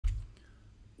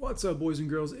What's up, boys and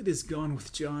girls? It is Gone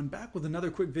with John, back with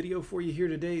another quick video for you here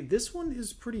today. This one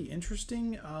is pretty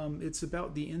interesting. It's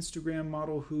about the Instagram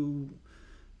model who,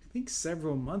 I think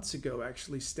several months ago,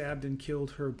 actually stabbed and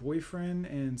killed her boyfriend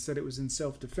and said it was in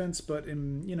self-defense. But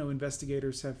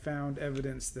investigators have found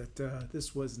evidence that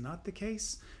this was not the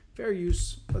case. Fair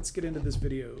use. Let's get into this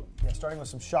video. Yeah, starting with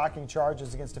some shocking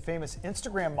charges against a famous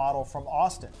Instagram model from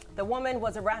Austin. The woman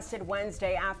was arrested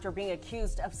Wednesday after being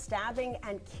accused of stabbing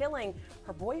and killing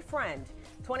her boyfriend.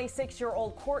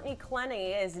 26-year-old Courtney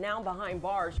Clenny is now behind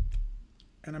bars.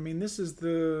 And I mean, this is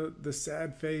the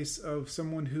sad face of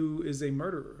someone who is a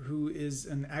murderer, who is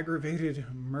an aggravated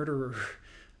murderer.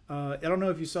 I don't know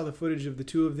if you saw the footage of the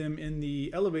two of them in the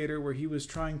elevator where he was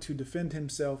trying to defend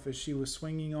himself as she was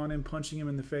swinging on him, punching him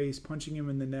in the face, punching him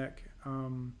in the neck.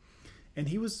 And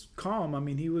he was calm. I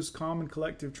mean, he was calm and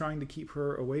collective, trying to keep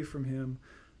her away from him.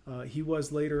 He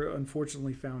was later,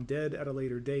 unfortunately, found dead at a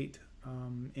later date.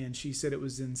 And she said it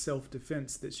was in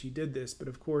self-defense that she did this. But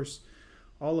of course,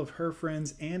 all of her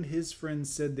friends and his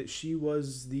friends said that she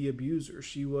was the abuser.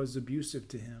 She was abusive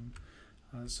to him.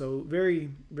 So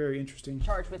very, very interesting.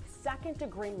 Charged with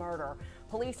second-degree murder.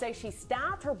 Police say she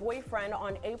stabbed her boyfriend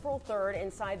on April 3rd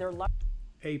inside their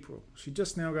April. She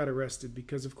just now got arrested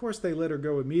because, of course, they let her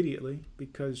go immediately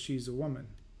because she's a woman.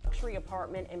 Luxury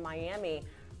apartment in Miami.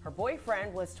 Her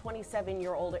boyfriend was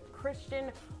 27-year-old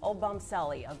Christian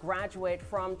Obamseli, a graduate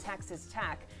from Texas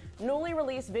Tech. Newly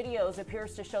released videos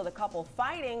appears to show the couple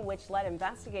fighting, which led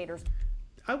investigators.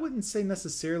 I wouldn't say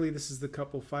necessarily this is the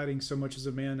couple fighting so much as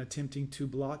a man attempting to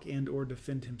block and or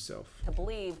defend himself. To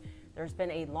believe there's been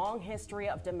a long history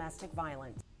of domestic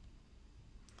violence.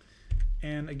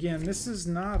 And again, this is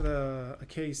not a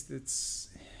case that's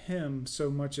him so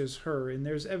much as her. And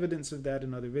there's evidence of that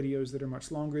in other videos that are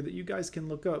much longer that you guys can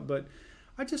look up. But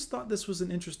I just thought this was an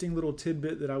interesting little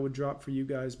tidbit that I would drop for you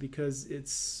guys because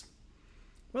it's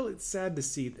sad to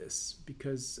see this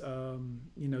because,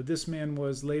 this man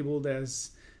was labeled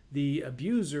as the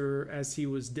abuser as he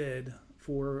was dead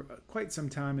for quite some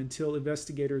time until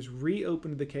investigators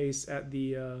reopened the case at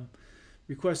the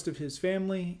request of his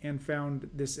family and found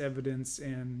this evidence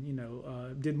and,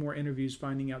 did more interviews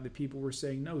finding out that people were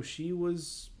saying, no, she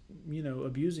was,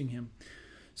 abusing him.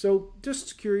 So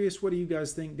just curious, what do you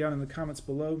guys think down in the comments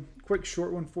below? Quick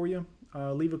short one for you.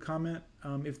 Leave a comment.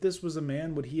 If this was a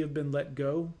man, would he have been let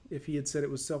go if he had said it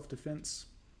was self-defense?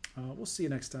 We'll see you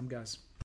next time, guys.